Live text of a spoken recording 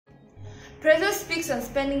Prezzo speaks on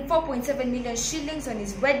spending 4.7 million shillings on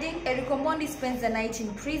his wedding. Eric Omondi spends the night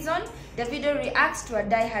in prison. Davido reacts to a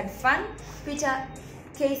die-hard fan. Peter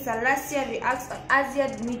K. Salasia reacts on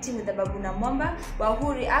Aziad meeting with the Mwamba.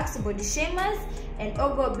 Wahu reacts to body shamers. And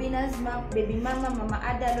Obinna's baby mama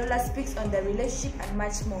Ada Lola speaks on the relationship and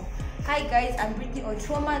much more. Hi guys, I'm Britney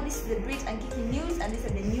Otuoma. This is the Brit and Kiki News, and these are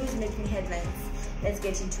the news making headlines. Let's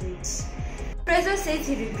get into it. Prezzo says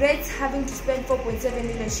he regrets having to spend 4.7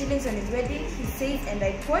 million shillings on his wedding. He says, and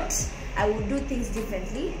I quote, "I will do things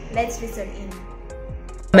differently." Let's listen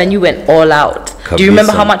in. And you went all out. Do you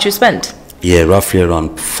remember how much you spent? Yeah, roughly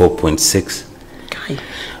around 4.6. Okay.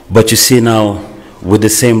 But you see now, with the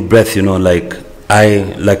same breath, you know, like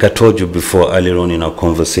I told you before earlier on in our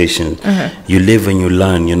conversation, you live and you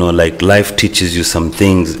learn, you know, like life teaches you some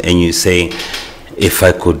things and you say, if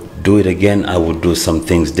I could do it again, I would do some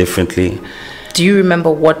things differently. Do you remember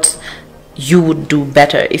what you would do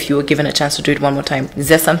better if you were given a chance to do it one more time? Is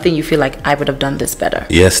there something you feel like I would have done this better?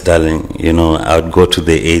 Yes, darling. You know, I would go to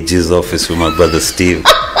the AG's office with my brother Steve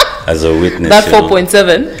as a witness. That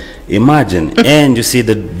 4.7? Imagine. And you see,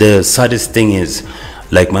 the saddest thing is,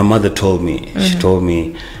 like my mother told me, she told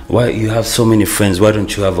me, why you have so many friends, why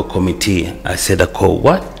don't you have a committee? I said, a call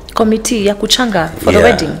what? Committee ya kuchanga for the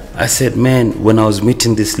wedding. I said, man, when I was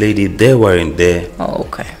meeting this lady, they weren't there. Oh,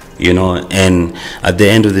 okay. You know, and at the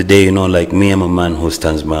end of the day, you know, like me, I'm a man who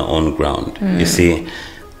stands my own ground. You see,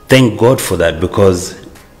 thank God for that, because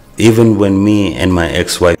even when me and my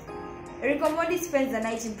ex-wife... Eric Omondi spends the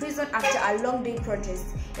night in prison after a long day protest.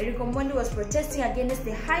 Eric Omondi was protesting against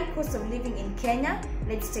the high cost of living in Kenya.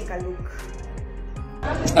 Let's take a look.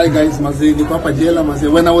 Hi guys,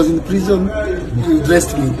 when I was in prison, you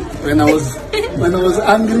dressed me. When I was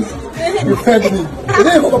angry, you fed me.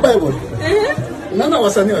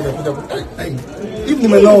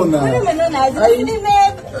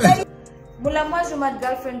 Mulamwah's rumoured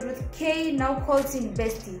girlfriend Ruth K now calls him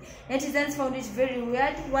besty. Netizens found it very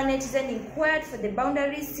weird. One netizen inquired for the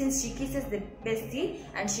boundaries since she kisses the bestie,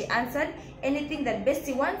 and she answered, anything that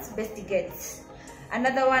bestie wants, bestie gets.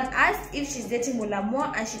 Another one asked if she's dating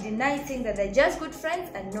mulamwah, and she denied, saying that they're just good friends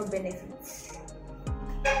and no benefits.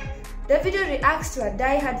 Davido reacts to a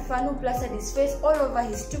die-hard fan who plastered his face all over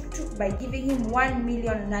his tuktuk by giving him 1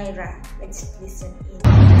 million naira. Let's listen in.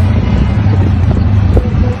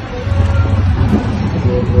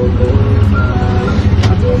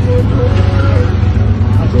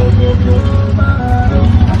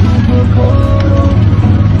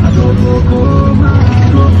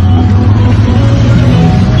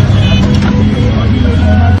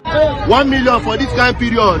 $1 million for this kind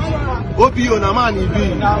period. OBO na man he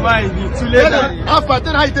be. Na man he be. Too late. After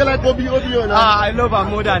tell how you tell like OBO na. I love her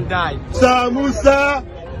more than die. Sir Musa,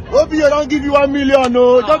 OBO don't give you $1 million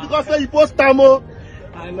no. Just because say you post Tamo.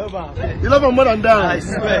 I love her. You love her more than that. I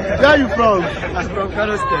swear. Where are you from? I'm from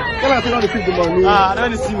Kano State. Can I say not to pick the money? I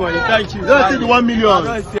don't see money. Thank you. Don't see the $1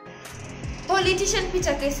 million. Politician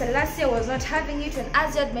Peter K. Salasia was not having it when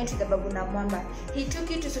Aziad met with the Mwamba. He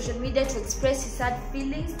took it to social media to express his sad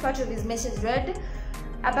feelings. Part of his message read,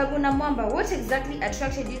 Mwamba, what exactly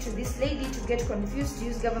attracted you to this lady to get confused to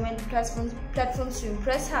use government platforms to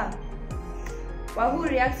impress her? Wahu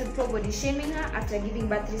reacts to poor body shaming her after giving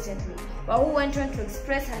birth recently. Wahu went on to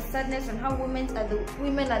express her sadness on how women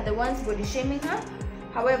are the ones body shaming her.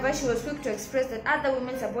 However, she was quick to express that other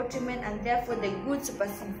women support women and therefore the good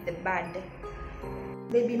supersedes the bad.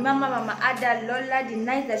 Baby mama Ada Lola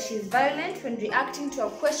denies that she is violent when reacting to a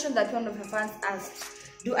question that one of her fans asked.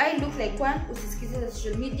 Do I look like one? Usisikize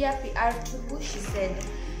social media PR tubu, she said.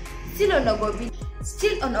 Still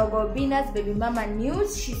on Obinna's baby mama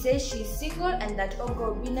news, she says she is single and that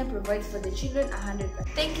obinna provides for the children 100%.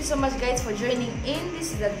 Thank you so much guys for joining in.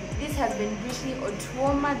 This has been Britney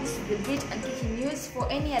Otuoma. This is the Brit and Kiki News. For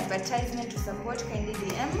any advertisement to support, kindly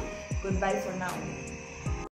DM. Goodbye for now.